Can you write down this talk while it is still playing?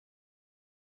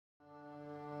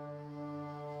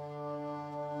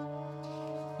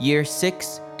Year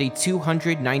 6, Day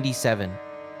 297.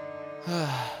 The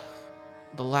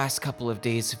last couple of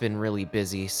days have been really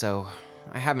busy, so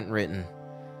I haven't written.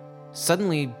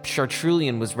 Suddenly,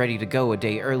 Chartrulian was ready to go a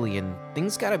day early, and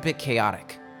things got a bit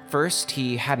chaotic. First,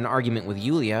 he had an argument with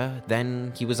Yulia,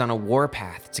 then he was on a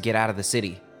warpath to get out of the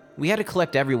city. We had to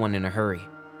collect everyone in a hurry.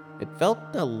 It felt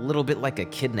a little bit like a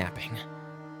kidnapping.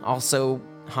 Also,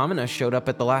 Hamina showed up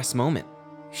at the last moment.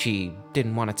 She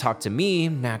didn't want to talk to me,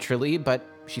 naturally, but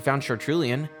she found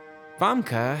Chartrulian.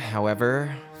 Vamka,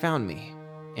 however, found me,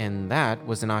 and that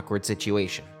was an awkward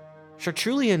situation.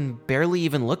 Chartrulian barely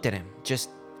even looked at him, just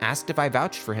asked if I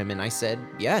vouched for him, and I said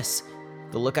yes.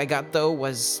 The look I got, though,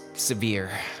 was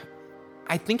severe.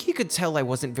 I think he could tell I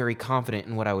wasn't very confident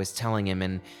in what I was telling him,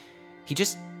 and he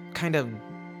just kind of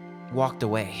walked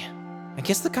away. I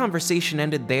guess the conversation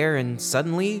ended there, and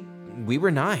suddenly, we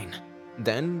were 9.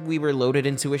 Then we were loaded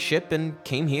into a ship and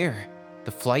came here.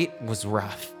 The flight was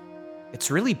rough. It's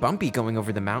really bumpy going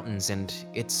over the mountains, and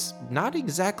it's not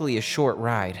exactly a short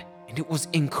ride, and it was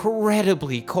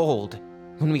incredibly cold.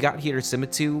 When we got here to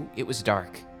Simatu, it was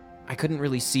dark. I couldn't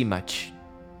really see much.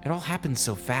 It all happened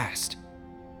so fast.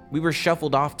 We were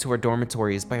shuffled off to our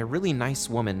dormitories by a really nice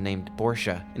woman named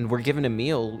Borsha, and were given a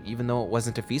meal even though it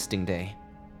wasn't a feasting day.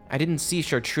 I didn't see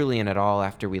Chartrulian at all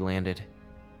after we landed.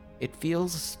 It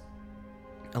feels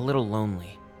a little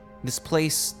lonely. This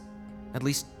place, at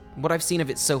least what I've seen of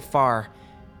it so far,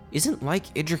 isn't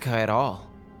like Idrica at all.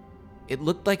 It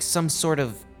looked like some sort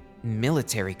of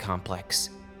military complex.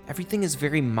 Everything is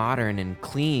very modern and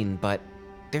clean, but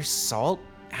there's salt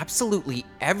absolutely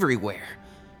everywhere.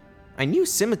 I knew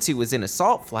Simatu was in a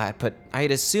salt flat, but I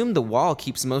had assumed the wall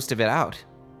keeps most of it out.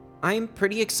 I'm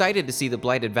pretty excited to see the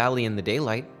Blighted Valley in the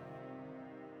daylight.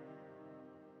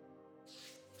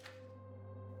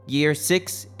 Year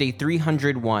 6, Day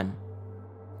 301.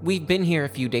 We've been here a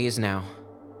few days now.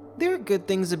 There are good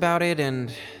things about it,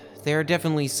 and there are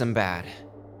definitely some bad.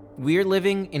 We're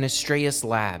living in Astreus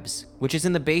Labs, which is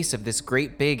in the base of this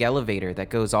great big elevator that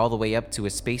goes all the way up to a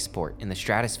spaceport in the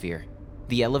stratosphere.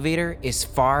 The elevator is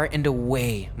far and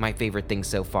away my favorite thing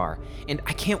so far, and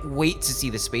I can't wait to see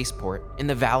the spaceport. And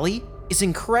the valley is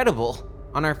incredible.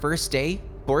 On our first day,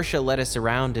 Borsha led us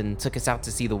around and took us out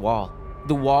to see the wall.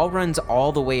 The wall runs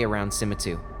all the way around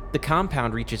Simatu. The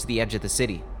compound reaches the edge of the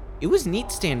city. It was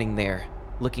neat standing there,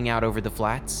 looking out over the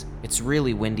flats. It's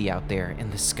really windy out there,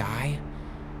 and the sky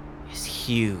is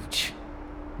huge.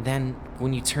 Then,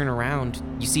 when you turn around,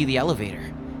 you see the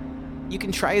elevator. You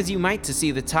can try as you might to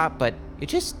see the top, but it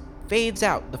just fades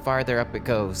out the farther up it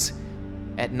goes.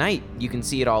 At night, you can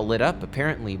see it all lit up,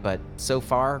 apparently, but so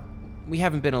far, we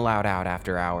haven't been allowed out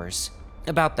after hours.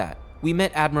 About that, we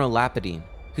met Admiral Lapidine,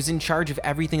 who's in charge of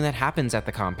everything that happens at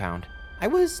the compound. I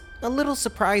was a little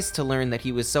surprised to learn that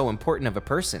he was so important of a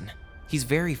person. He's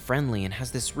very friendly and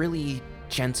has this really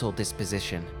gentle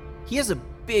disposition. He has a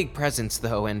big presence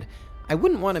though, and I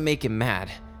wouldn't want to make him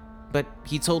mad. But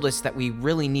he told us that we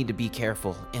really need to be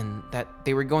careful and that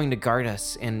they were going to guard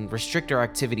us and restrict our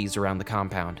activities around the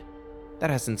compound.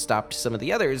 That hasn't stopped some of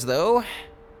the others though.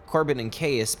 Corbin and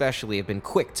Kay especially have been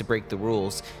quick to break the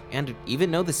rules and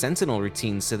even know the sentinel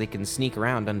routines so they can sneak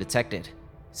around undetected.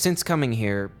 Since coming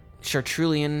here,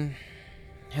 Chartrulian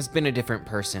has been a different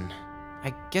person.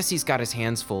 I guess he's got his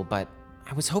hands full, but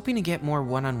I was hoping to get more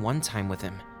one-on-one time with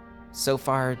him. So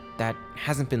far, that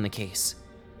hasn't been the case.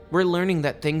 We're learning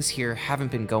that things here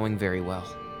haven't been going very well.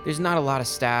 There's not a lot of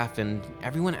staff, and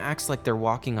everyone acts like they're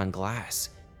walking on glass.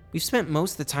 We've spent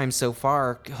most of the time so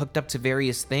far hooked up to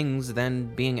various things,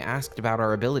 then being asked about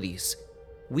our abilities.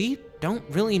 We don't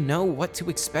really know what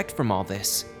to expect from all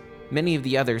this. Many of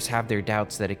the others have their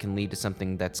doubts that it can lead to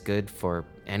something that's good for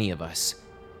any of us.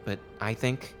 But I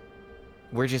think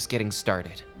we're just getting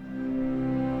started.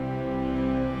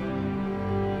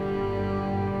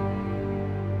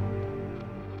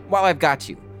 While I've got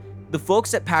you, the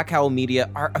folks at Pack Howl Media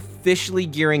are officially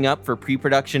gearing up for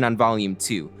pre-production on Volume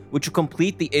 2, which will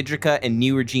complete the Idrica and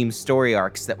New Regime story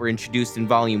arcs that were introduced in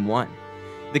Volume 1.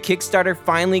 The Kickstarter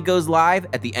finally goes live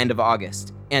at the end of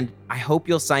August, and I hope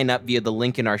you'll sign up via the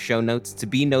link in our show notes to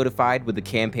be notified when the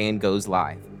campaign goes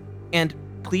live. And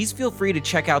please feel free to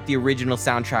check out the original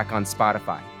soundtrack on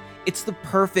Spotify. It's the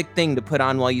perfect thing to put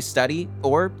on while you study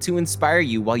or to inspire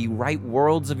you while you write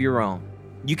worlds of your own.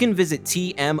 You can visit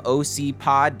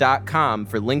tmocpod.com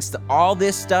for links to all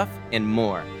this stuff and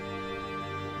more.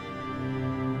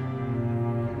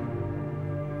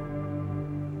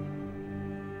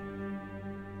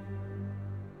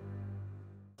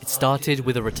 It started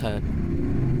with a return.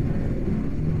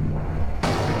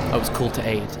 I was called to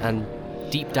aid, and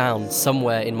deep down,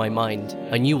 somewhere in my mind,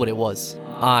 I knew what it was.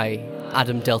 I,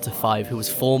 Adam Delta 5, who was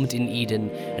formed in Eden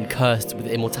and cursed with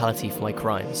immortality for my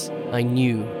crimes. I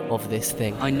knew of this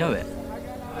thing. I know it.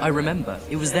 I remember.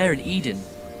 It was there in Eden.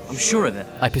 I'm sure of it.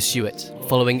 I pursue it,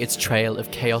 following its trail of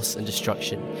chaos and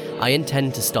destruction. I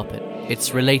intend to stop it.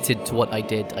 It's related to what I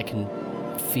did. I can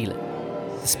feel it.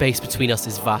 The space between us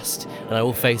is vast, and I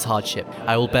will face hardship.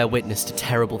 I will bear witness to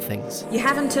terrible things. You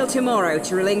have until tomorrow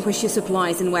to relinquish your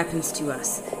supplies and weapons to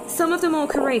us. Some of the more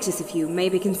courageous of you may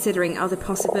be considering other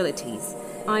possibilities.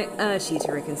 I urge you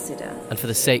to reconsider. And for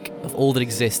the sake of all that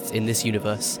exists in this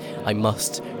universe, I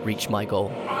must reach my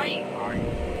goal. I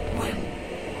will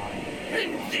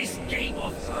win this game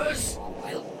of verse.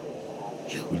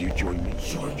 Will you join me?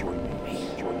 Join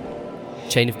me.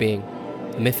 Chain of Being,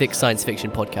 a mythic science fiction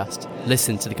podcast.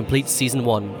 Listen to the complete season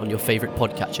 1 on your favorite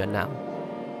podcatcher now. Our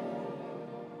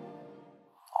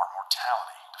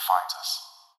mortality defines us.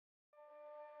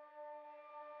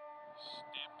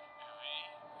 Step away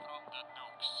from the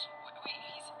nukes.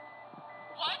 Wait,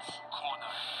 what?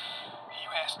 Connor, you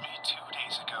asked me 2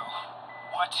 days ago,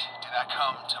 what did I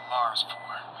come to Mars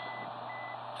for?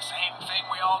 The same thing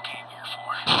we all came here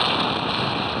for.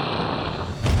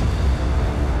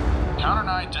 Counter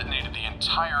 9 detonated the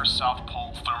entire South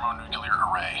Pole thermonuclear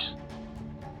array.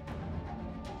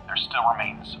 There still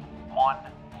remains one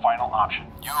final option.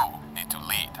 You need to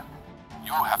lead.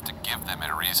 You have to give them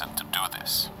a reason to do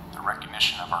this. The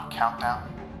recognition of our countdown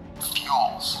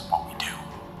fuels what we do.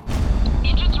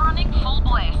 Engines running full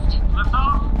blast.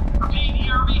 Liftoff? Repeat,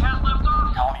 ERB has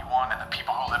liftoff? Colony 1 and the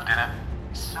people who lived in it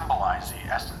symbolize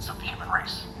the essence of the human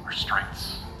race. Our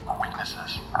strengths, our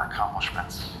weaknesses, our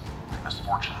accomplishments, our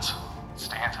misfortunes. It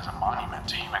stands as a monument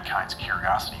to humankind's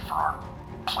curiosity for our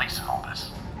place in all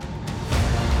this.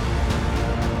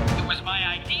 It was my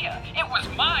idea. It was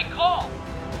my call.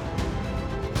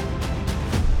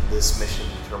 This mission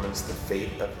determines the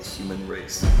fate of the human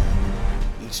race.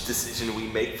 Each decision we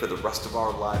make for the rest of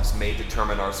our lives may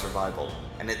determine our survival,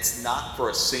 and it's not for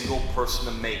a single person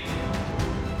to make.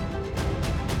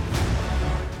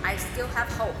 I still have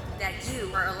hope that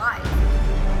you are alive.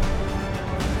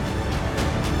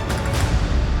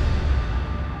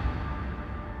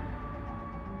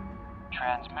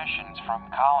 Transmissions from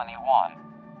Colony 1,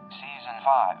 Season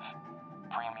 5,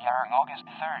 premiering August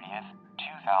 30th,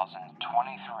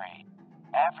 2023.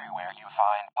 Everywhere you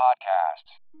find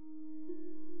podcasts.